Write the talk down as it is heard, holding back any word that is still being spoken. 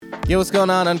Yo, what's going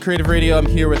on Creative Radio? I'm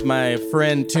here with my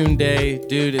friend Tunde.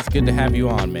 Dude, it's good to have you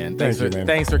on, man. Thank you, man.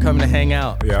 Thanks for coming to hang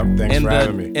out. Yeah, thanks for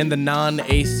having me. In the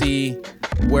non-AC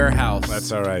warehouse.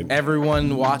 That's all right.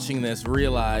 Everyone watching this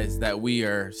realize that we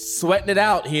are sweating it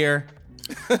out here.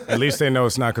 At least they know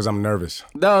it's not because I'm nervous.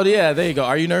 No, yeah, there you go.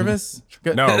 Are you nervous?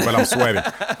 No, but I'm sweating.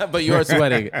 But you are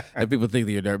sweating. And people think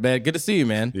that you're nervous. Man, good to see you,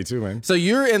 man. You too, man. So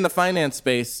you're in the finance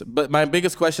space, but my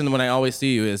biggest question when I always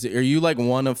see you is, are you like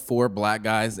one of 4 black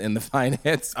guys in the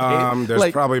finance space?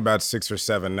 There's probably about 6 or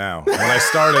 7 now. When I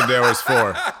started, there was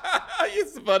 4.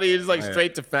 It's funny. It's like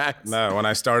straight to facts. No, when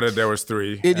I started, there was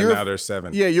 3, and now there's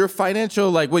 7. Yeah, you're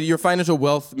financial, you're financial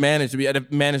wealth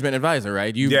management advisor,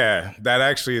 right? Yeah,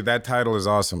 that title is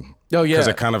awesome. Oh, yeah. Because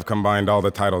it kind of combined all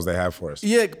the titles they have for us.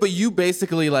 Yeah, but you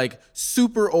basically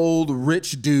super old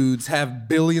rich dudes have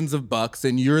billions of bucks,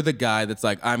 and you're the guy that's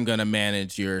like, I'm gonna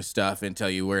manage your stuff and tell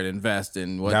you where to invest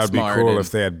and what's smart. That would be cool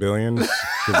if they had billions,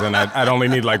 because then I'd only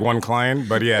need like 1 client.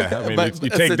 But yeah, I mean, you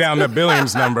take down the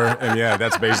billions number, and yeah,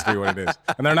 that's basically what it is.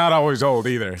 And they're not always old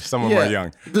either. Some of them are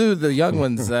young. Dude, the young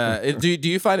ones. Do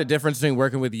you find a difference between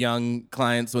working with young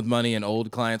clients with money and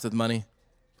old clients with money?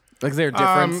 Like, is there a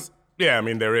difference? Yeah, I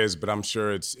mean, there is, but I'm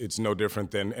sure it's no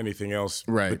different than anything else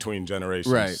between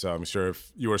generations. Right. So I'm sure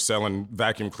if you were selling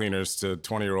vacuum cleaners to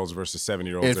 20-year-olds versus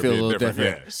 7-year-olds, it'd feel a little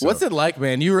different. Yeah, so. What's it like,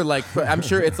 man? You were like, I'm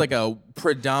sure it's like a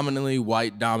predominantly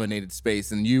white-dominated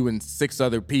space, and you and 6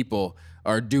 other people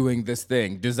are doing this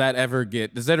thing. Does that ever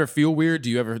feel weird? Do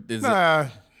you ever?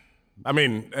 I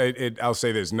mean, I'll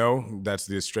say this. No, that's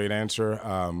the straight answer.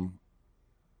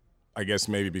 I guess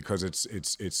maybe because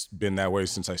it's been that way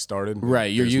since I started. Right,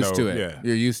 you're used to it. Yeah.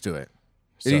 You're used to it.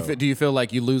 So, do you feel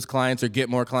like you lose clients or get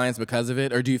more clients because of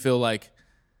it? Or do you feel like...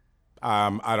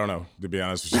 I don't know, to be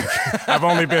honest with you. I've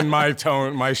only been my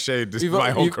shade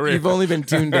my whole career. You've only been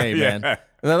Tunde, man. Yeah.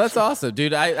 No, that's awesome,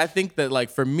 dude. I think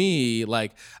that, for me,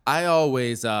 I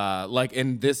always,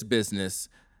 in this business,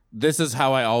 this is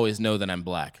how I always know that I'm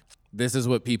black. This is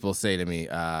what people say to me.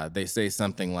 They say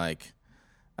something like...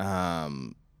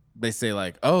 They say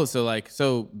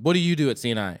so what do you do at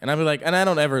CNI? And I'll be like, and I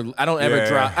don't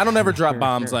ever drop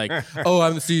bombs like, oh,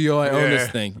 I'm the CEO, I own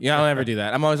this thing. Yeah, I don't ever do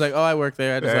that. I'm always like, oh, I work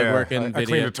there. I just work in video. I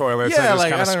clean the toilets. I just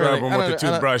kind of scrub them with the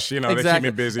toothbrush. They keep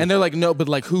me busy. And they're like, no, but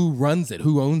who runs it?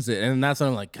 Who owns it? And that's when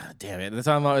I'm like, God damn it. That's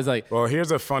why I'm always like. Well,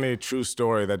 here's a funny true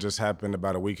story that just happened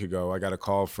about a week ago. I got a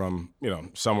call from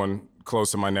someone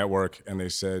close to my network, and they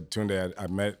said, Tunde, I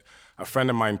met. A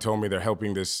friend of mine told me they're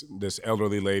helping this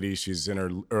elderly lady. She's in her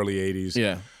early 80s.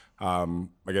 Yeah.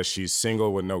 I guess she's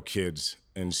single with no kids.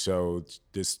 And so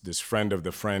this friend of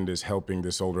the friend is helping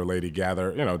this older lady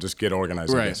gather, just get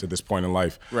organized, I guess, at this point in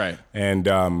life. Right. And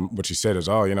what she said is,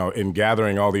 in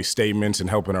gathering all these statements and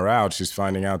helping her out, she's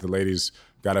finding out the lady's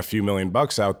got a few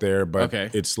 $1,000,000 out there, but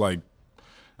it's like,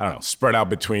 I don't know, spread out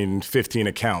between 15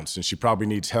 accounts, and she probably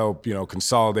needs help,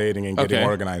 consolidating and getting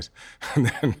organized.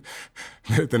 And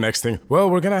then the next thing, well,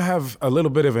 we're gonna have a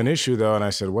little bit of an issue though. And I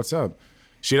said, what's up?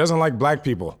 She doesn't like black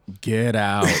people. Get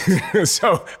out.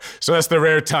 So that's the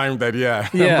rare time that,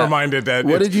 I'm reminded that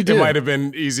what did you do? It might have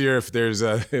been easier if there's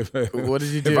what did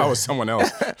you do? If I was someone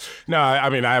else. No, I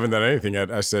mean, I haven't done anything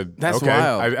yet. I said, that's okay.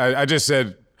 Wild. I just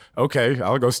said, okay,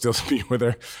 I'll go still meet with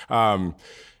her.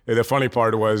 The funny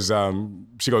part was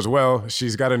she goes, well,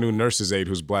 she's got a new nurse's aide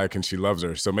who's black and she loves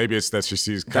her. So maybe it's that she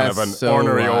sees kind of an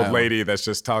ornery old lady that's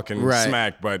just talking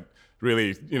smack, but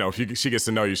really, if she gets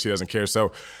to know you, she doesn't care.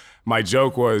 So my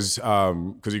joke was,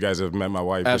 because you guys have met my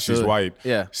wife, but she's white.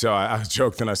 Yeah. So I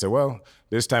joked and I said, well,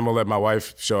 this time we'll let my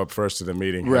wife show up first to the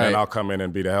meeting, and then I'll come in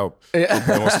and be the help. Yeah.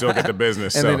 And we'll still get the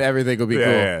business. And then everything will be cool.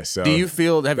 Yeah, so do you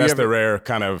feel, that's the rare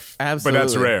kind of, absolutely. But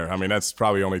that's rare. I mean, that's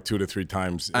probably only 2 to 3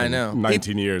 times in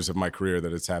 19 years of my career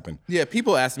that it's happened. Yeah,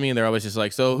 people ask me and they're always just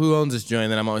like, so who owns this joint?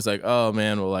 And then I'm always like, oh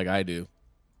man, well, I do.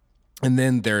 And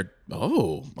then they're,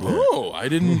 I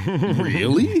didn't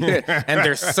really? And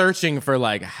they're searching for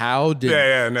how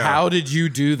did you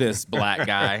do this, black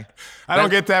guy? I don't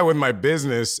get that with my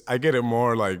business. I get it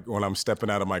more like when I'm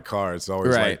stepping out of my car. It's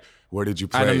always like, where did you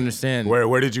play? I don't understand.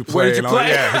 Where did you play?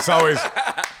 Yeah, it's always.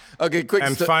 Okay, quick.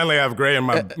 And finally, I have gray in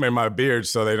my beard,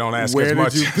 so they don't ask as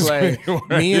much. Where did you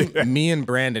play? me and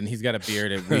Brandon, he's got a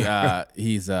beard. And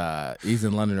he's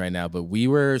in London right now, but we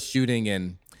were shooting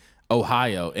in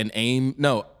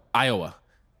Iowa.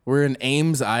 We're in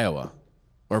Ames, Iowa.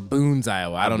 Or Boones,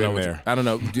 Iowa. I don't know. I don't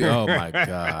know. Oh my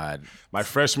God. My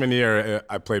freshman year,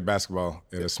 I played basketball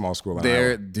at a small school in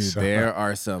Iowa. Dude, there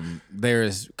are some.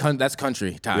 That's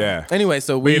country time. Yeah. Anyway,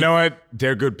 so but you know what?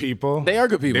 They're good people. They are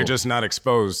good people. They're just not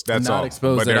exposed. That's all. Not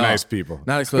exposed. But they're at all. nice people.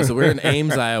 Not exposed. So we're in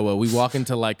Ames, Iowa. We walk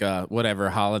into like a whatever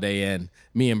Holiday Inn.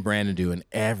 Me and Brandon do, and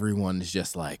everyone is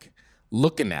just like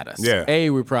looking at us. Yeah.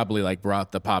 We probably like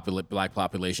brought the black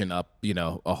population up,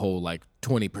 a whole like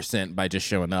 20% by just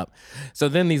showing up. So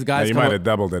then these guys you might have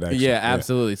doubled it, actually. Yeah,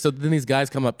 absolutely. So then these guys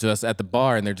come up to us at the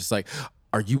bar and they're just like,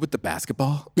 "Are you with the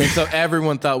basketball?" And so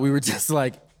everyone thought we were just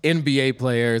like NBA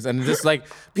players, and just like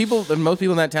most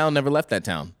people in that town never left that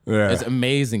town. Yeah. It's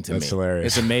amazing to me. That's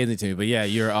hilarious. It's amazing to me. But yeah,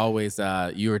 you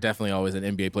were definitely always an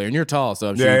NBA player, and you're tall, so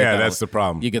I'm sure that's the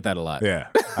problem. You get that a lot. Yeah.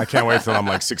 I can't wait till I'm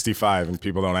like 65 and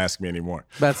people don't ask me anymore.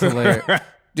 That's hilarious.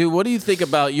 Dude, what do you think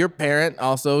about your parent?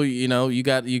 Also, you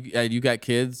got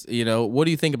kids. What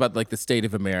do you think about like the state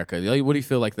of America? What do you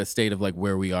feel like the state of like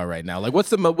where we are right now? Like, what's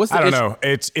the I don't know.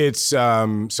 It's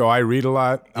so I read a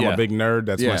lot. I'm a big nerd.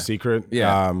 That's my secret.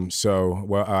 Yeah.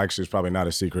 Actually, it's probably not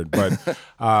a secret, but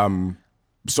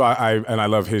so I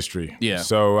love history. Yeah.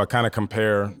 So I kind of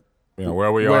compare.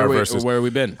 Where we are versus where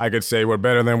we've been. I could say we're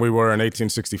better than we were in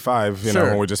 1865,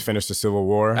 when we just finished the Civil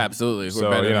War. Absolutely.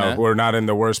 So, we're not in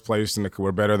the worst place, and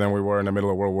we're better than we were in the middle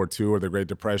of World War II or the Great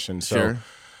Depression. So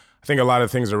I think a lot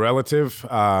of things are relative.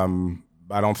 I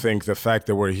don't think the fact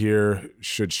that we're here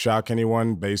should shock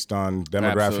anyone based on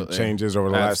demographic changes over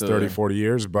the last 30, 40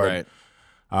 years. But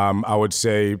I would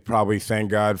say probably thank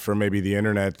God for maybe the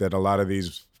internet that a lot of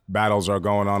these battles are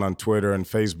going on Twitter and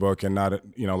Facebook and not,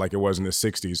 like it was in the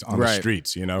 60s on the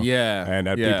streets, Yeah. And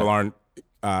that people aren't,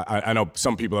 I know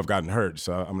some people have gotten hurt,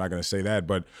 so I'm not going to say that,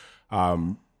 but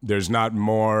there's not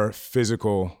more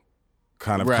physical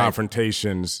kind of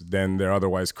confrontations than there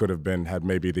otherwise could have been had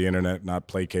maybe the internet not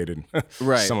placated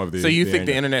some of these. So you think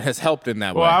the internet has helped in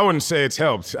that way? Well, I wouldn't say it's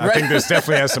helped. I think this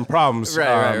definitely has some problems.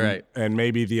 Right. And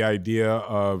maybe the idea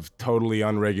of totally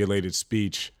unregulated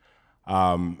speech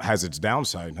has its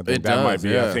downside. I think might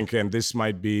be. I think, and this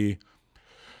might be,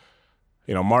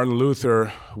 Martin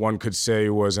Luther, one could say,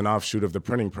 was an offshoot of the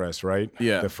printing press, right?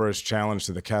 Yeah. The first challenge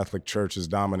to the Catholic Church's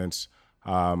dominance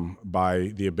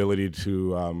by the ability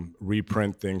to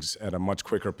reprint things at a much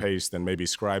quicker pace than maybe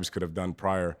scribes could have done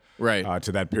prior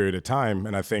to that period of time.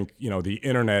 And I think, the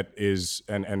internet is,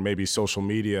 and maybe social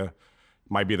media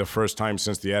might be the first time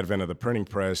since the advent of the printing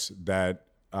press that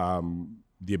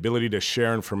the ability to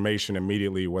share information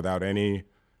immediately without any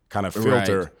kind of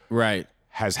filter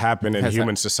has happened in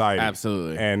human society.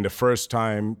 Absolutely. And the first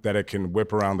time that it can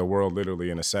whip around the world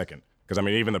literally in a second. Because,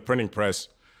 even the printing press,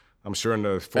 I'm sure in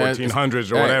the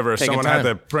 1400s or whatever, someone had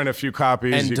to print a few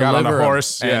copies. And you got on a horse.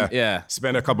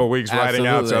 Spend a couple of weeks riding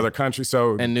out to other countries.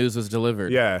 And news was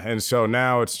delivered. Yeah. And so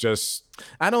now it's just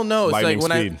I don't know. It's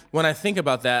like when I think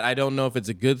about that, I don't know if it's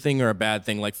a good thing or a bad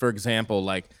thing. Like, for example,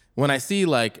 like when I see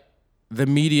like the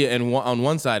media and on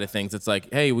one side of things, it's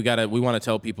like, hey, we want to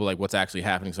tell people like what's actually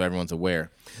happening so everyone's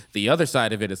aware. The other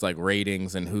side of it is like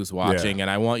ratings and who's watching, and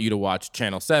I want you to watch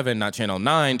Channel 7, not Channel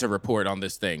 9 to report on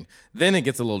this thing. Then it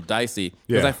gets a little dicey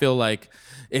because I feel like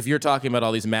if you're talking about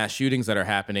all these mass shootings that are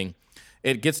happening,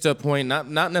 it gets to a point,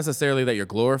 not necessarily that you're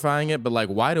glorifying it, but like,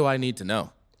 why do I need to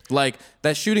know? Like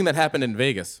that shooting that happened in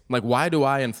Vegas, like why do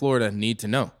I in Florida need to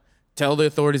know? Tell the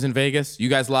authorities in Vegas, you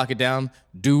guys lock it down.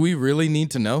 Do we really need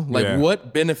to know? Like,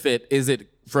 what benefit is it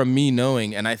from me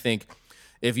knowing? And I think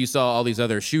if you saw all these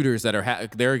other shooters that are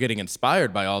they're getting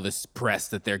inspired by all this press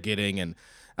that they're getting, and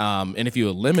if you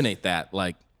eliminate that,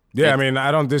 like,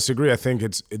 I don't disagree. I think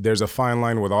there's a fine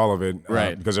line with all of it,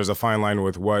 because there's a fine line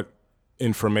with what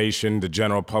information the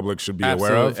general public should be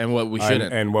aware of and what we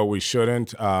shouldn't. And what we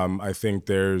shouldn't. I think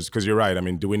because you're right.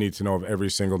 Do we need to know of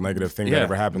every single negative thing that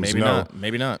ever happens? Maybe not.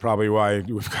 Maybe not. Probably why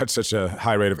we've got such a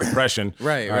high rate of depression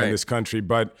in this country.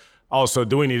 But also,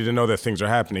 do we need to know that things are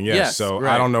happening? Yes. So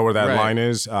I don't know where that line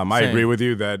is. I agree with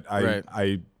you that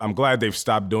I'm glad they've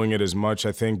stopped doing it as much,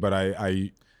 I think, but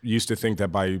I used to think that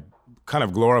by kind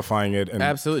of glorifying it and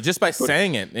absolutely just by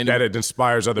saying it and that it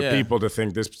inspires other people to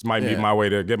think this might be my way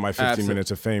to get my 15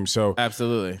 minutes of fame. So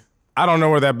absolutely, I don't know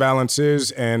where that balance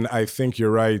is, and I think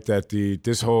you're right that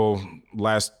this whole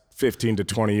last 15 to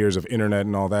 20 years of internet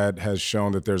and all that has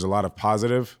shown that there's a lot of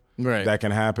positive that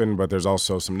can happen, but there's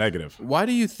also some negative. Why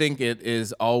do you think it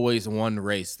is always one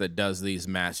race that does these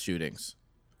mass shootings?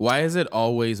 Why is it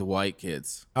always white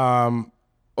kids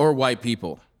or white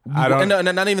people? I don't. No,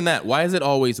 not even that. Why is it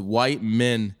always white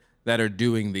men that are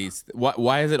doing these?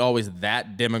 Why is it always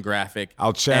that demographic?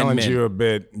 I'll challenge you a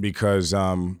bit because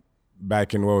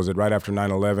back in, what was it, right after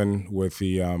 9/11 with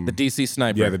the DC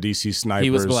sniper. Yeah, the DC snipers. He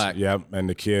was black. Yep, and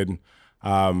the kid.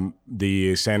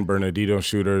 The San Bernardino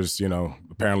shooters,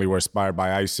 apparently were inspired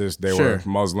by ISIS. They were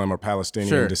Muslim or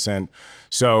Palestinian descent.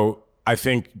 So I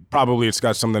think probably it's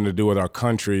got something to do with our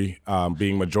country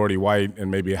being majority white, and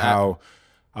maybe how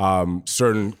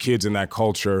certain kids in that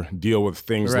culture deal with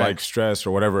things like stress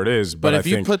or whatever it is. But if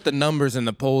you put the numbers and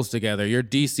the polls together, your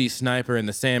DC sniper and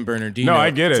the San Bernardino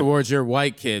I get it. towards your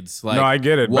white kids. Like, no, I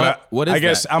get it. What is I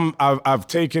guess that? I've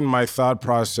taken my thought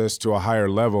process to a higher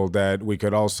level that we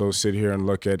could also sit here and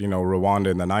look at, Rwanda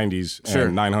in the 90s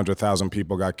and 900,000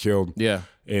 people got killed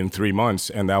in 3 months,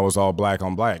 and that was all black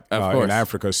on black in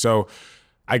Africa. So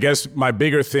I guess my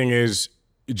bigger thing is,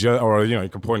 you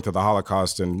can point to the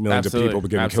Holocaust and millions of people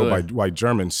getting killed by white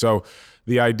Germans. So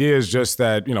the idea is just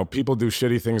that, people do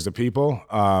shitty things to people.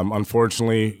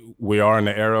 Unfortunately, we are in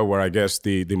an era where I guess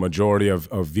the majority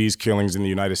of these killings in the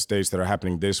United States that are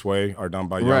happening this way are done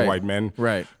by young white men.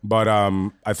 Right. But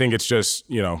I think it's just,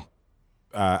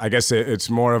 I guess it's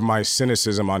more of my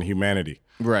cynicism on humanity.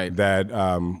 Right. That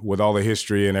with all the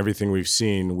history and everything we've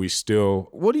seen, we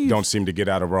still don't seem to get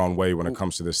out of our own way when it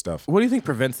comes to this stuff. What do you think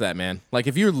prevents that, man? Like,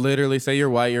 if you're literally, say you're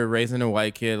white, you're raising a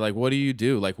white kid, like, what do you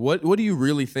do? Like, what do you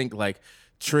really think, like,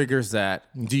 triggers that?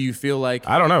 Do you feel like...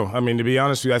 I don't know. I mean, to be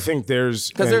honest with you, I think there's...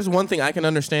 Because there's one thing I can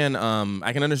understand.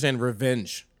 I can understand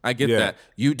revenge. I get that.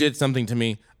 You did something to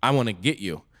me. I want to get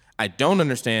you. I don't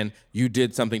understand, you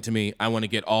did something to me, I want to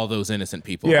get all those innocent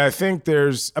people. Yeah, I think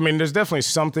there's definitely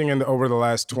something over the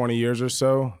last 20 years or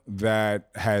so that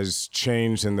has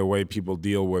changed in the way people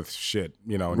deal with shit,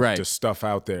 just stuff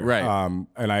out there. Right.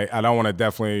 And I don't want to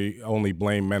definitely only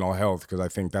blame mental health, because I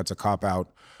think that's a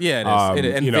cop-out. Yeah, it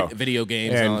is. And video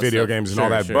games. And video games and all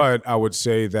that. But I would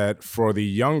say that for the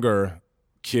younger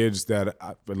kids that,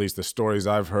 at least the stories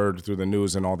I've heard through the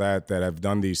news and all that have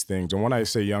done these things. And when I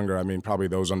say younger, I mean probably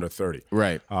those under 30.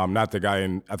 Right. Not the guy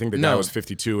I think the guy was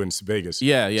 52 in Vegas.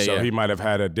 Yeah. So he might have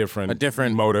had a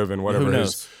different motive and whatever it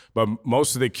is. But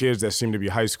most of the kids that seem to be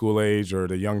high school age or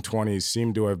the young 20s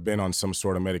seem to have been on some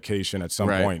sort of medication at some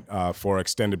point for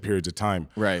extended periods of time.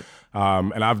 Right.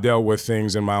 And I've dealt with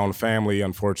things in my own family,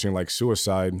 unfortunately, like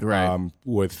suicide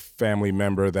with family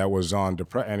member that was on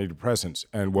antidepressants.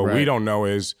 And what we don't know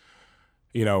is,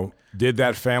 did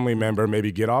that family member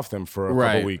maybe get off them for a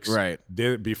couple weeks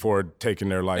before taking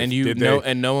their life? And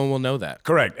and no one will know that.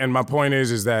 Correct. And my point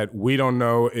is that we don't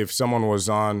know if someone was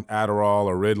on Adderall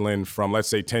or Ritalin from, let's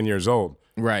say, 10 years old.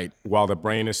 Right. While the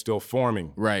brain is still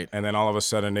forming. Right. And then all of a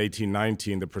sudden, 18,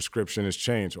 19, the prescription is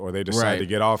changed, or they decide to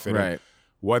get off it. Right.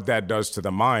 What that does to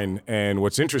the mind. And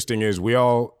what's interesting is we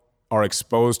all are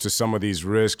exposed to some of these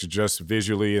risks just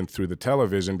visually and through the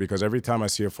television, because every time I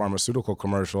see a pharmaceutical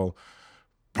commercial,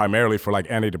 primarily for like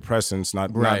antidepressants,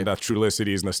 not the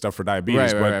Trulicities and the stuff for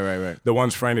diabetes, but the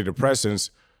ones for antidepressants,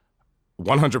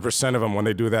 100% of them, when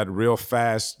they do that real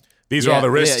fast, these are all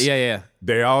the risks. Yeah.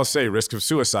 They all say risk of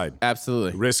suicide.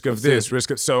 Absolutely. Risk of this,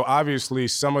 risk of... So obviously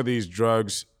some of these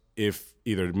drugs, if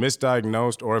either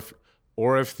misdiagnosed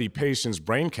or if the patient's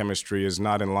brain chemistry is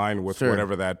not in line with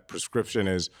whatever that prescription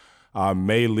is,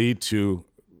 may lead to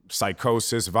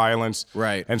psychosis, violence.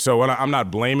 Right. And so I'm not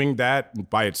blaming that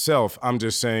by itself. I'm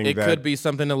just saying it could be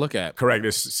something to look at. Correct.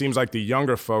 It seems like the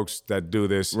younger folks that do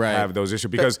this have those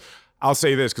issues. Because I'll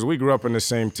say this, because we grew up in the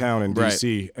same town in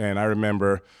D.C., and I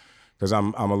remember, because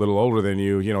I'm a little older than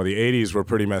you, the 80s were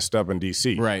pretty messed up in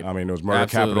D.C. Right. I mean, it was murder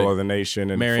capital of the nation.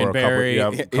 And Marion for a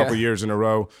Barry. couple years in a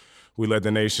row, we led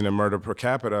the nation in murder per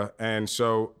capita. And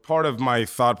so part of my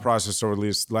thought process over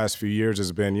the last few years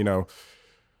has been,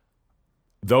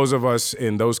 those of us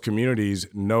in those communities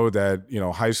know that,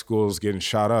 high schools getting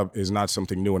shot up is not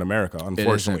something new in America,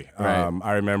 unfortunately.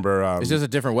 I remember... it's just a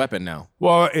different weapon now.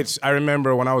 Well, I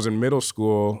remember when I was in middle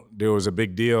school, there was a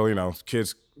big deal,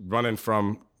 kids running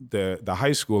from the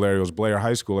high school area. It was Blair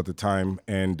High School at the time.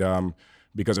 And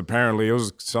because apparently it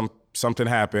was something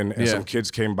happened and some kids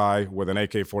came by with an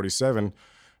AK-47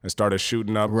 and started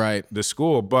shooting up the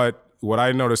school. But what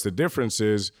I noticed the difference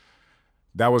is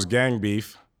that was gang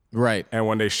beef. Right. And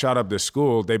when they shot up the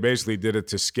school, they basically did it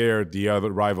to scare the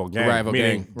other rival gang.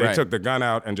 Meaning they took the gun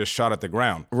out and just shot at the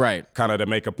ground. Right. Kind of to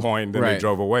make a point, then they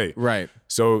drove away. Right.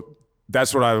 So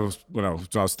that's what I was, when I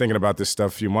was thinking about this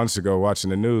stuff a few months ago, watching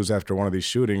the news after one of these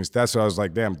shootings. That's what I was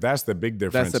like, damn, that's the big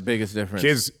difference. That's the biggest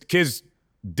difference. Kids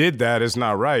did that. It's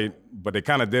not right, but they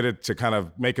kind of did it to kind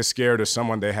of make a scare to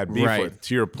someone they had beef with.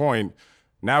 To your point,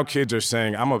 now kids are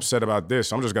saying, I'm upset about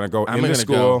this. I'm just going to go into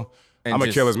school. I'm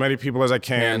going to kill as many people as I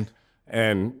can.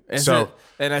 And so...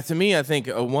 And to me, I think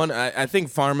I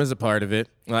think pharma is a part of it.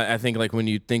 I think like when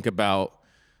you think about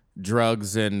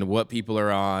drugs and what people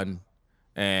are on,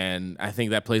 And I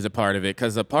think that plays a part of it,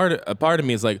 because a part of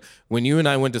me is like, when you and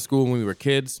I went to school when we were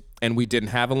kids and we didn't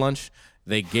have a lunch,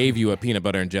 they gave you a peanut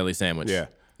butter and jelly sandwich. Yeah.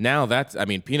 Now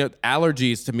peanut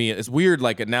allergies to me, it's weird.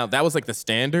 Like now that was like the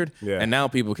standard. Yeah. And now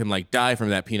people can like die from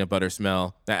that peanut butter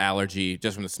smell, that allergy,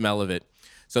 just from the smell of it.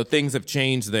 So things have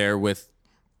changed there with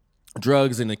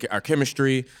drugs and our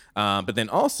chemistry. But then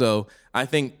also, I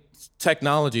think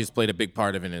technology has played a big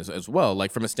part of it as well.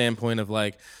 Like from a standpoint of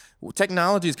like,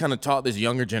 technology has kind of taught this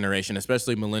younger generation,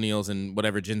 especially millennials and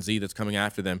whatever Gen Z that's coming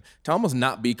after them, to almost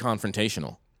not be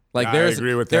confrontational. Like I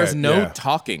agree with there's that. no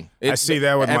talking. I see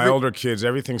that with my older kids.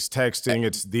 Everything's texting.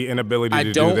 It's the inability to do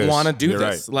this. I don't want to do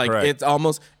this. Right. Like Correct. it's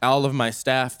almost all of my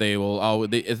staff. They will always,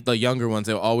 the younger ones.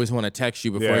 They'll always want to text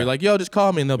you before you're like, yo, just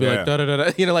call me, and they'll be like, da da da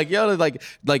da. You know, like yo, like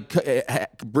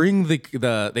bring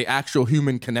the actual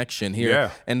human connection here.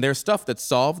 Yeah. And there's stuff that's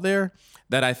solved there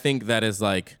that I think that is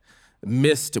like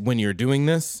missed when you're doing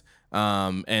this.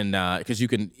 And because you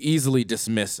can easily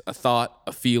dismiss a thought,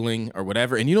 a feeling, or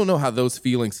whatever, and you don't know how those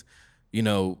feelings,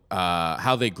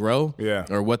 how they grow,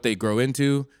 or what they grow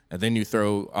into, and then you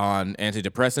throw on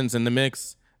antidepressants in the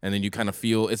mix, and then you kind of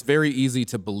feel it's very easy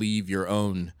to believe your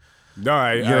own. No,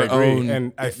 I agree,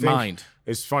 and I think mind.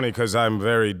 It's funny because I'm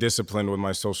very disciplined with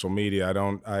my social media.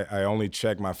 I only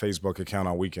check my Facebook account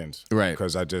on weekends, right?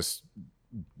 Because I just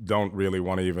don't really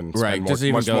want to even spend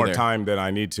much more time than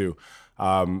I need to.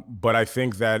 But I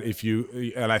think that if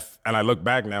you and I look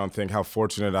back now and think how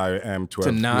fortunate I am to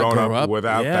have grown up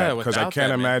without that, because I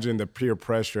can't imagine the peer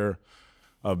pressure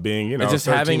of being, just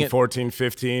 13, 14,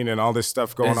 15 and all this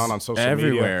stuff going on social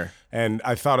everywhere. Media. And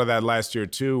I thought of that last year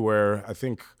too, where I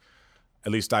think,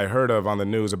 at least I heard of on the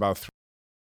news about 3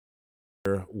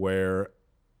 years where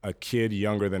a kid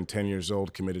younger than 10 years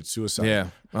old committed suicide. Yeah,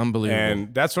 unbelievable.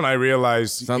 And that's when I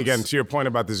realized, again, to your point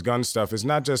about this gun stuff, it's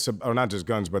not just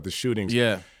guns, but the shootings.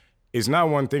 Yeah. It's not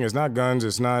one thing. It's not guns.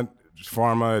 It's not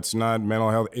pharma. It's not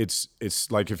mental health. It's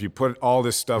like if you put all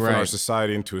this stuff in our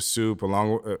society into a soup,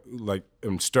 along with,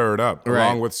 and stir it up,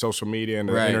 along with social media and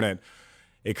the internet,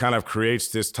 it kind of creates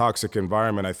this toxic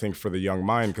environment, I think, for the young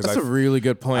mind. That's a really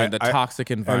good point, the toxic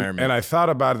environment. And I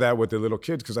thought about that with the little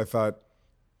kids, because I thought,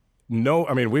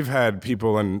 we've had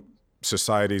people in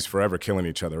societies forever killing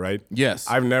each other, right? Yes.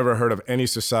 I've never heard of any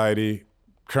society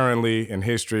currently in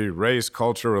history, race,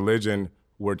 culture, religion,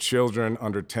 where children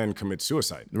under 10 commit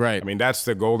suicide. Right. I mean, that's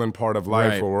the golden part of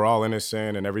life where we're all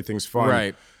innocent and everything's fun.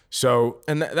 Right. So,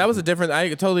 and that was a difference. I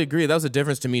totally agree. That was a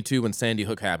difference to me too when Sandy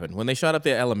Hook happened. When they shot up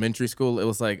the elementary school, it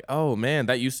was like, oh man,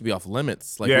 that used to be off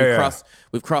limits. Like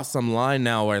we've crossed some line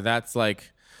now where that's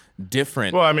like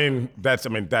different. Well,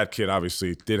 that kid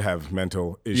obviously did have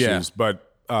mental issues,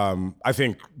 but I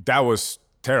think that was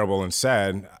terrible and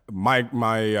sad. My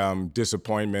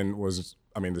disappointment was,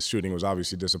 the shooting was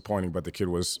obviously disappointing, but the kid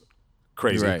was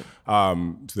crazy. Right.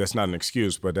 So that's not an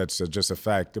excuse, but that's just a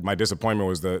fact. My disappointment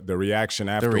was the reaction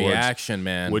afterwards. The reaction,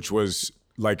 man. Which was,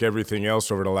 like everything else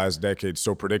over the last decade,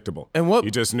 so predictable. And what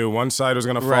you just knew one side was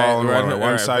going to fall, and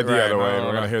one side the other way, and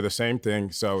we're going to hear the same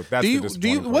thing. So that's the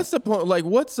disappointment. What's the point? Like,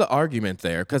 what's the argument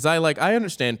there? Because I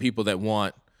understand people that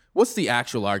want. What's the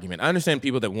actual argument? I understand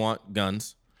people that want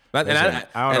guns. I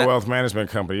own a wealth management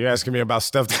company. You're asking me about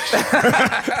stuff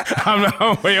that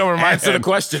I'm way over my answer head. the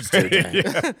questions.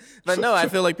 But no, I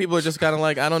feel like people are just kind of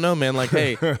like, I don't know, man. Like,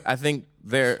 hey, I think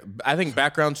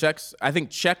background checks. I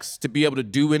think checks to be able to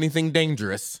do anything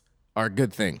dangerous are a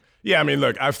good thing. Yeah,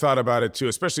 look, I've thought about it too,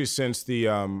 especially since the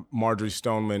Marjorie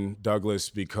Stoneman Douglas,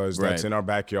 because that's in our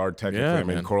backyard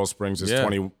technically. Yeah, Coral Springs is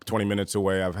 20 minutes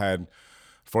away. I've had,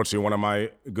 fortunately, one of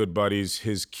my good buddies,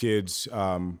 his kids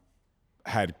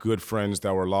had good friends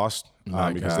that were lost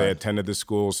because they attended the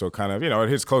school. So kind of, it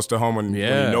hits close to home when you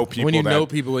know people. When you know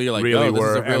people, you're like, really this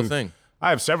is a real thing. I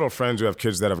have several friends who have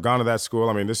kids that have gone to that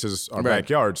school. This is our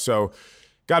backyard. So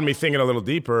got me thinking a little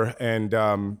deeper. And,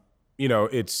 I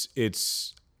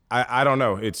don't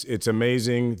know. It's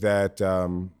amazing that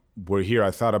we're here. I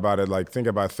thought about it, think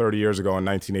about 30 years ago in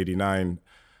 1989,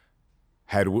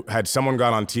 had someone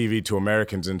gone on TV to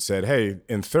Americans and said, hey,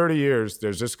 in 30 years,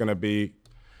 there's just going to be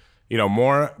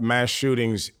more mass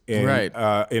shootings in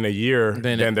a year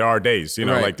than there are days.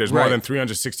 There's more than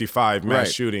 365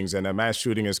 mass shootings, and a mass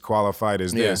shooting is qualified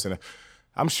as this. And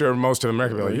I'm sure most of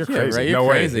America will be like, you're crazy. Right? No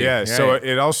crazy. way. Yeah. Right. So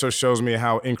it also shows me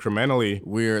how incrementally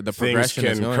the things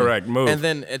progression can move. And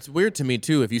then it's weird to me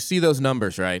too, if you see those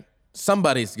numbers, right?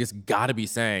 Somebody's just got to be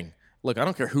saying, look, I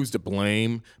don't care who's to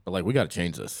blame, but like we got to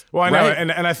change this. Well, I know,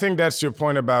 and I think that's your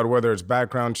point about whether it's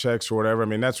background checks or whatever. I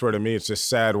mean, that's where to me it's just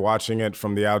sad watching it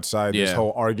from the outside. This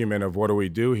whole argument of what do we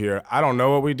do here? I don't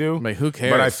know what we do. Like, who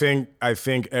cares? But I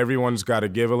think everyone's got to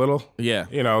give a little. Yeah.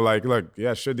 You know, like, look,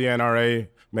 should the NRA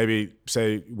maybe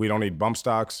say we don't need bump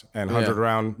stocks and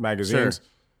 100-round magazines? Sure.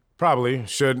 Probably.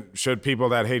 Should people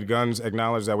that hate guns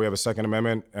acknowledge that we have a Second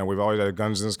Amendment and we've always had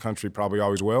guns in this country? Probably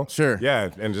always will. Sure. Yeah,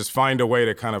 and just find a way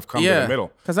to kind of come to the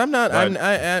middle. Because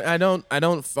I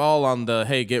don't fall on the,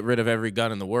 hey, get rid of every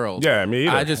gun in the world. Yeah, me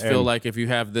either. I just feel like if you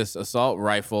have this assault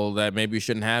rifle, that maybe you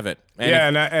shouldn't have it.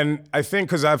 And I think,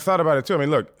 because I've thought about it too. I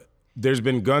mean, look, there's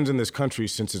been guns in this country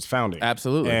since its founding.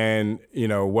 Absolutely. And, you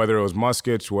know, whether it was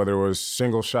muskets, whether it was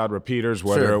single shot repeaters,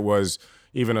 whether it was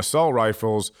even assault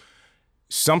rifles,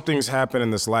 something's happened in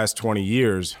this last 20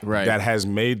 years that has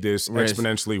made this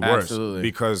exponentially worse. Absolutely.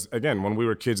 Because, again, when we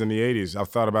were kids in the 80s, I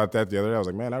thought about that the other day. I was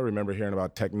like, man, I remember hearing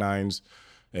about Tech 9s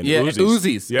and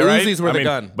Uzis. Yeah, right? Uzis were the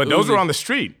gun. But those were on the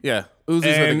street. Yeah,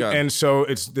 Uzis were the gun. And so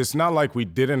it's not like we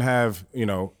didn't have, you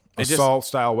know,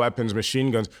 assault-style weapons,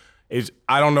 machine guns.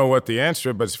 I don't know what the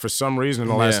answer, but for some reason in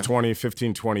the last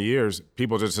 20 years,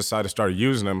 people just decided to start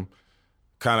using them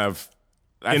kind of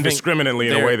indiscriminately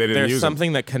in a way they didn't use them. There's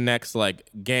something that connects like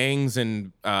gangs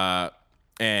and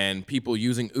people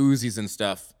using Uzis and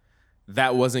stuff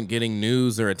that wasn't getting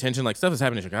news or attention. Like, stuff is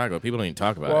happening in Chicago. People don't even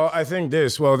talk about it. Well, I think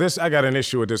I got an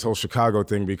issue with this whole Chicago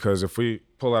thing, because if we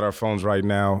pull out our phones right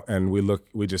now and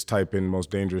we just type in most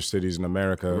dangerous cities in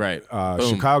America. Right.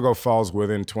 Chicago falls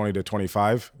within 20 to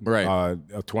 25. Right.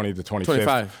 20 to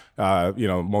 25. You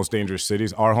know, most dangerous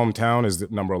cities. Our hometown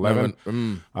is number 11.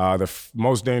 The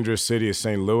most dangerous city is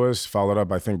St. Louis, followed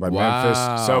up, I think, by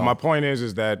Memphis. So my point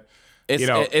is that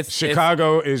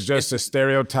Chicago is just a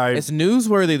stereotype. It's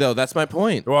newsworthy, though. That's my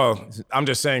point. Well, I'm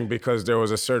just saying, because there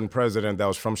was a certain president that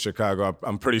was from Chicago.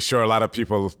 I'm pretty sure a lot of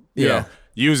people, you know,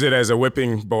 use it as a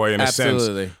whipping boy in a sense.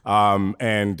 Absolutely.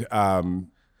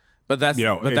 But that's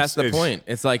the point.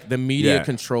 It's like the media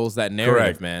controls that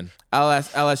narrative, man. I'll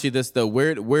ask you this though.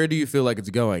 Where do you feel like it's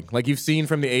going? Like, you've seen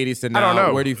from the 80s to now. I don't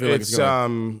know. Where do you feel like it's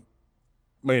going?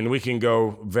 I mean, we can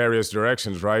go various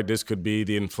directions, right? This could be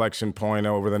the inflection point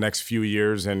over the next few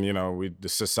years, and you know, the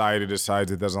society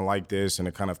decides it doesn't like this, and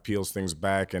it kind of peels things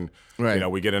back, and you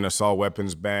know, we get an assault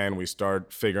weapons ban. We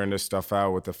start figuring this stuff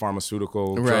out with the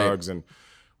pharmaceutical drugs, and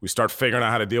we start figuring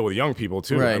out how to deal with young people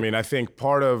too. I mean, I think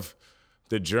part of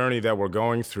the journey that we're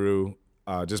going through,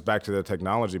 just back to the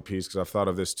technology piece, because I've thought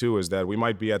of this too, is that we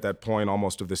might be at that point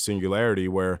almost of the singularity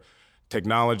where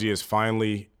technology has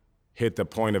finally hit the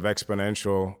point of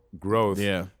exponential growth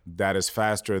that is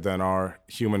faster than our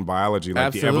human biology,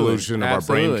 like the evolution of our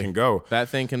brain can go. That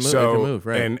thing can move. So, it can move,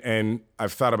 right? And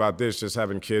I've thought about this, just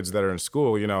having kids that are in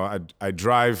school. You know, I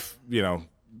drive, you know,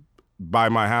 by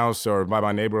my house or by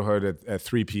my neighborhood at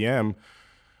 3 p.m.,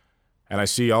 and I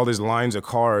see all these lines of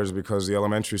cars because the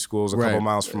elementary school is a couple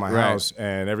miles from my house,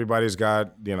 and everybody's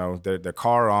got, you know, their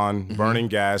car on, burning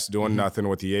gas, doing nothing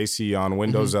with the AC on,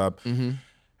 windows up.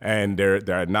 And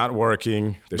they're not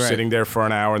working. They're sitting there for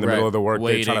an hour in the middle of the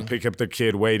workday trying to pick up their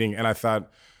kid, waiting. And I thought,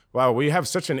 wow, we have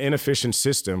such an inefficient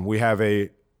system. We have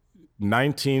a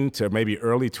 19th to maybe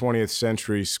early 20th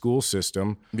century school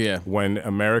system when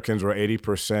Americans were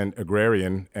 80%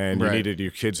 agrarian, and you needed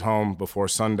your kids home before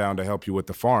sundown to help you with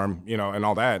the farm, you know, and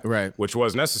all that, which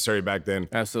was necessary back then.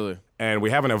 Absolutely. And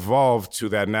we haven't evolved to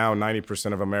that now.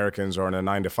 90% of Americans are in a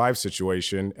 9-to-5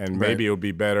 situation, and maybe it would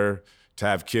be better to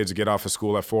have kids get off of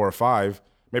school at 4 or 5.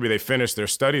 Maybe they finish their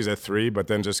studies at 3, but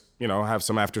then just, you know, have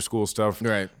some after school stuff,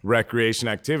 recreation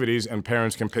activities, and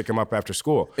parents can pick them up after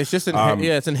school. It's just,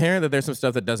 it's inherent that there's some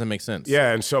stuff that doesn't make sense.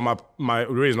 Yeah, and so my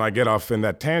reason I get off in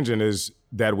that tangent is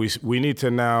that we need to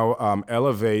now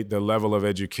elevate the level of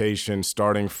education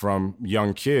starting from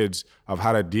young kids of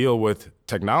how to deal with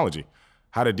technology,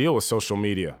 how to deal with social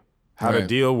media, how to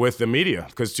deal with the media.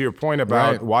 Because to your point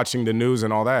about watching the news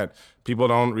and all that, people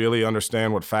don't really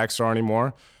understand what facts are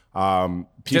anymore.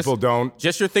 People don't.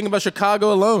 Just your thing about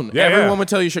Chicago alone. Everyone would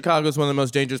tell you Chicago is one of the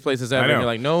most dangerous places ever. And you're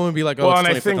like, no one would be like, oh, well, it's 25th on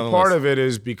the list. And I think part of it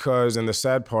is because, and the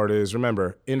sad part is,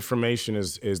 remember, information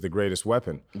is the greatest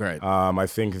weapon. Right. I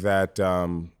think that,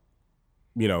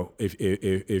 you know,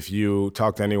 if you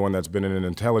talk to anyone that's been in an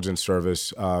intelligence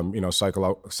service, you know,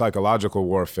 psychological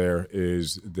warfare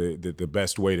is the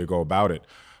best way to go about it.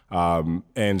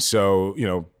 And so, you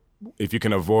know, if you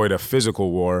can avoid a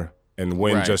physical war and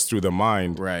win just through the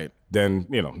mind, then,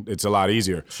 you know, it's a lot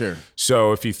easier. Sure.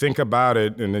 So if you think about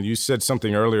it, and you said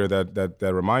something earlier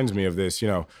that reminds me of this, you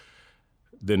know,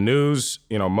 the news,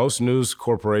 you know, most news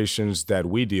corporations that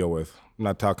we deal with, I'm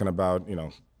not talking about, you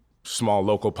know, small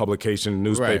local publication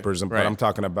newspapers, but I'm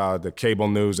talking about the cable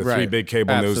news, the three big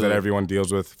cable news that everyone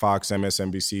deals with: Fox,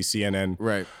 MSNBC, CNN.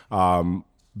 Right.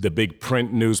 The big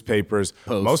print newspapers.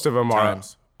 Post, most of them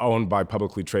Times. are owned by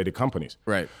publicly traded companies.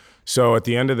 Right. So at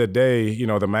the end of the day, you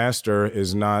know, the master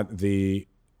is not the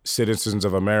citizens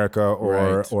of America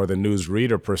or the news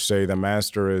reader per se. The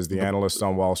master is the analysts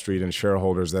on Wall Street and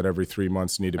shareholders that every 3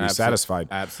 months need to be satisfied.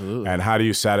 Absolutely. And how do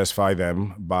you satisfy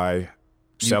them? By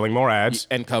selling more ads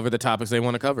and cover the topics they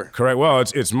want to cover. Correct. Well,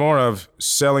 it's more of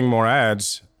selling more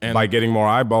ads and by getting more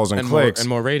eyeballs and clicks and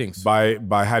more ratings. By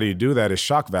how do you do that is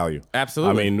shock value.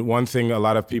 Absolutely. I mean, one thing a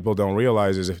lot of people don't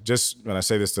realize is if just when I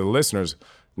say this to the listeners,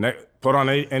 put on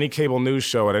any cable news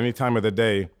show at any time of the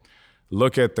day.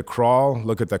 Look at the crawl,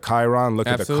 look at the chyron, look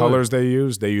at the colors they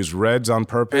use. They use reds on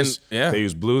purpose. They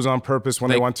use blues on purpose when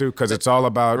they want to, because it's all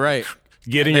about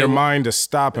getting your mind to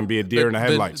stop and be a deer in the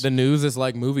headlights. The news is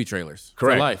like movie trailers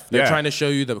for life. They're trying to show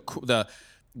you the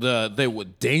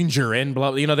danger in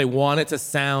blah. You know, they want it to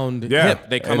sound hip.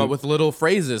 They come up with little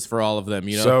phrases for all of them.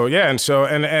 You know. So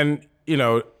and you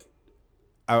know.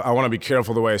 I want to be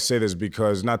careful the way I say this,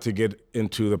 because not to get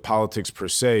into the politics per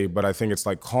se, but I think it's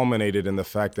like culminated in the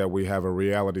fact that we have a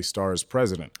reality star as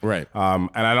president. Right. And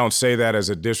I don't say that as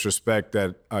a disrespect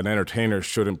that an entertainer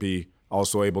shouldn't be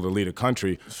also able to lead a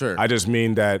country. Sure. I just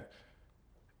mean that,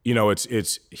 you know,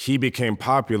 it's he became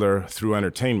popular through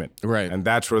entertainment. Right. And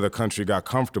that's where the country got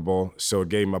comfortable. So it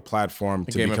gave him a platform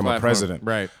to become a president.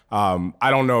 Right. I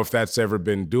don't know if that's ever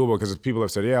been doable, because people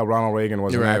have said, yeah, Ronald Reagan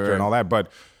was an actor and all that,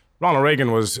 but Ronald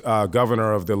Reagan was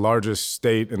governor of the largest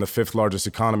state and the 5th largest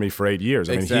economy for 8 years.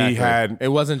 I mean, he had... It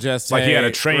wasn't just... Like he had a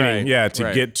training,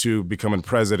 to get to becoming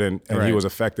president, and he was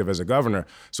effective as a governor.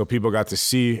 So people got to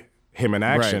see him in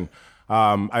action.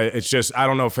 It's just, I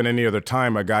don't know if in any other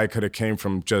time a guy could have came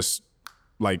from just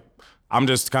like, I'm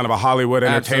just kind of a Hollywood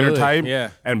entertainer type,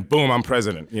 and boom, I'm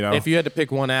president, you know? If you had to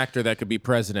pick one actor that could be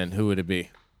president, who would it be?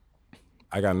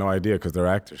 I got no idea, because they're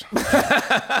actors.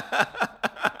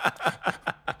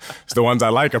 The ones I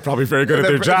like are probably very good at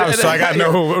their jobs, so I got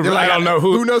I don't know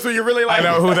who knows who you really like.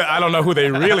 I don't know who they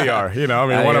really are. You know, I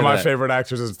mean, one of my favorite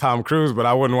actors is Tom Cruise, but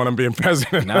I wouldn't want him being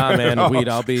president. Nah, man, we'd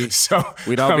all be.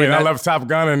 I love Top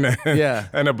Gun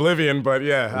and Oblivion, but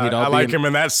I like him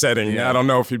in that setting. Yeah. I don't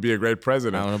know if he'd be a great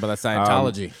president. I don't know about that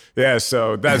Scientology.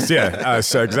 So that's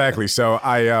so exactly. So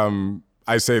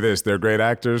I say this: they're great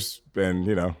actors, and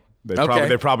you know.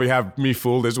 They probably have me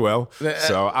fooled as well.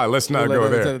 So let's not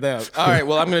go there. All right.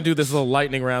 Well, I'm going to do this little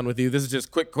lightning round with you. This is just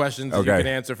quick questions that you can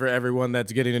answer for everyone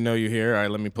that's getting to know you here. All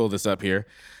right. Let me pull this up here.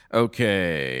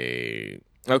 Okay.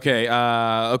 Michael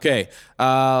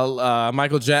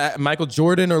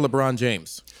Jordan or LeBron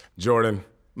James? Jordan.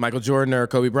 Michael Jordan or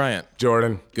Kobe Bryant?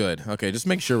 Jordan. Good. Okay, just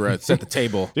make sure we're set the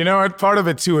table. You know what? Part of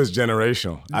it, too, is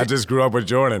generational. I just grew up with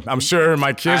Jordan. I'm sure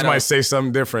my kids might say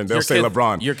something different. They'll say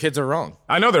LeBron. Your kids are wrong.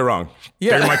 I know they're wrong.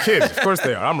 Yeah. They're my kids. Of course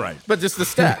they are. I'm right. But just the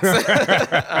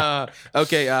stats.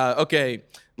 Okay.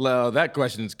 Well, that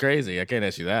question's crazy. I can't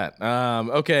ask you that.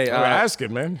 Okay. Ask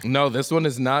it, man. No, this one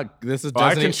is not. This is.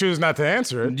 I can choose not to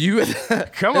answer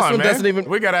it. Come on, man.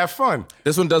 We got to have fun.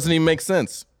 This one doesn't even make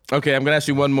sense. Okay, I'm going to ask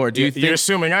you one more. You're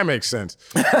assuming I make sense.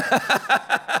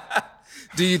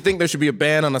 Do you think there should be a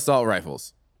ban on assault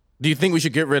rifles? Do you think we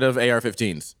should get rid of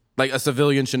AR-15s? Like, a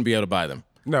civilian shouldn't be able to buy them?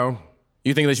 No.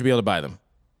 You think they should be able to buy them?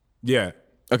 Yeah.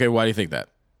 Okay, why do you think that?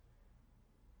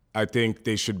 I think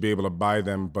they should be able to buy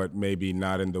them, but maybe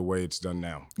not in the way it's done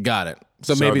now. Got it.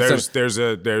 So maybe there's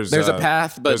a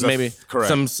path, but maybe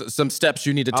some steps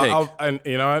you need to take. And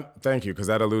you know what? Thank you, because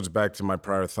that alludes back to my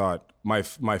prior thought. My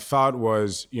thought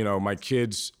was, you know, my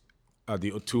kids,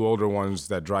 the 2 older ones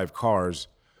that drive cars,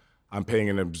 I'm paying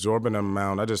an absorbent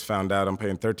amount. I just found out I'm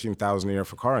paying $13,000 a year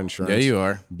for car insurance. Yeah, you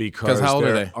are. Because how old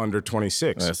they're are they? Under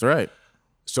 26. That's right.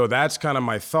 So that's kind of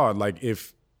my thought. Like,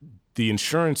 if the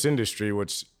insurance industry,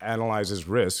 which analyzes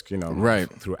risk, you know,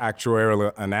 through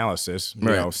actuarial analysis, you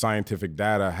know, scientific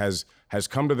data, has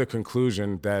come to the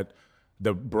conclusion that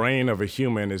the brain of a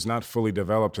human is not fully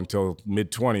developed until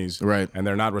mid-20s, and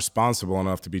they're not responsible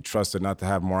enough to be trusted not to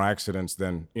have more accidents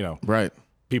than, you know,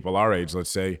 people our age,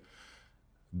 let's say,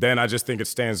 then I just think it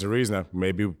stands to reason that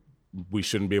maybe we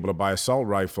shouldn't be able to buy assault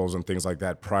rifles and things like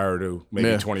that prior to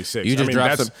maybe 26.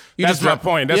 That's my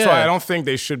point. That's why I don't think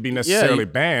they should be necessarily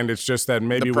banned. It's just that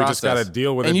maybe we just got to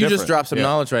deal with it. And you just dropped some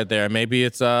knowledge right there. Maybe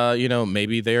it's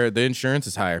maybe the insurance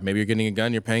is higher. Maybe you're getting a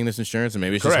gun, you're paying this insurance, and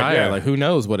maybe it's just higher. Yeah. Like, who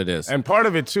knows what it is? And part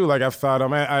of it too, like I've thought,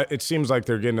 it seems like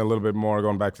they're getting a little bit more,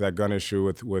 going back to that gun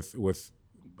issue with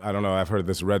I don't know, I've heard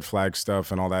this red flag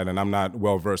stuff and all that, and I'm not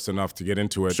well versed enough to get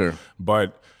into it. Sure.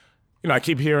 But I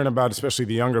keep hearing about, especially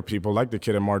the younger people, like the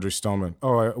kid in Marjorie Stoneman.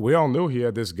 Oh, we all knew he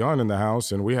had this gun in the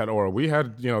house, and we had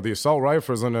the assault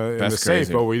rifles in the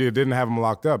safe, but we didn't have them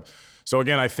locked up. So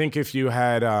again, I think if you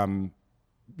had,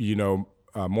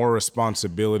 more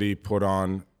responsibility put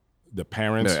on the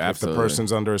parents, if the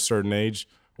person's under a certain age,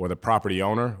 or the property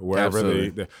owner, wherever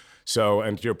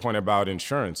and to your point about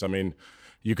insurance, I mean,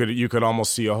 you could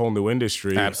almost see a whole new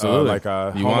industry, like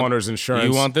a homeowner's insurance.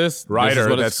 You want this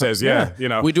rider that says,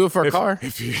 we do it for a car.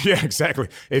 Exactly.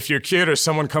 If your kid or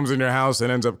someone comes in your house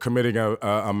and ends up committing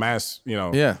a mass,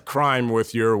 crime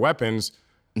with your weapons,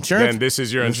 insurance. Then this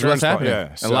is your insurance.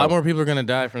 A lot more people are going to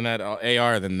die from that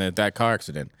AR than that car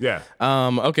accident. Yeah.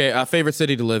 Okay. Favorite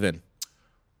city to live in?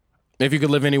 If you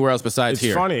could live anywhere else besides here.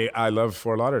 It's funny. I love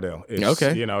Fort Lauderdale.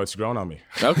 It's grown on me.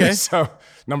 Okay. So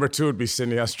number 2 would be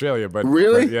Sydney, Australia. But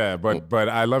really? But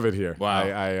I love it here. Wow.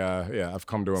 I've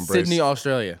come to embrace Sydney,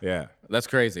 Australia. Yeah. That's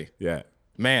crazy. Yeah.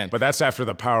 Man. But that's after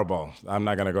the Powerball. I'm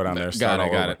not going to go down there.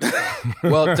 Got it.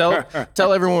 Well,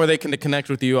 tell everyone where they can connect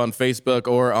with you on Facebook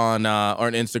or on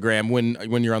Instagram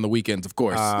when you're on the weekends, of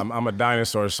course. I'm a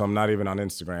dinosaur, so I'm not even on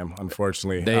Instagram,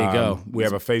 unfortunately. There you go. We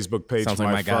have a Facebook page for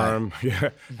my firm. Yeah.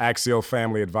 Axial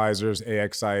Family Advisors,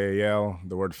 AXIAL,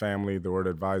 the word family, the word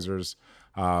advisors.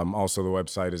 Also, the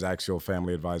website is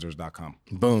axialfamilyadvisors.com.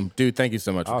 Boom. Dude, thank you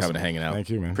so much for coming and hanging out.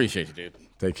 Thank you, man. Appreciate you, dude.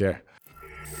 Take care.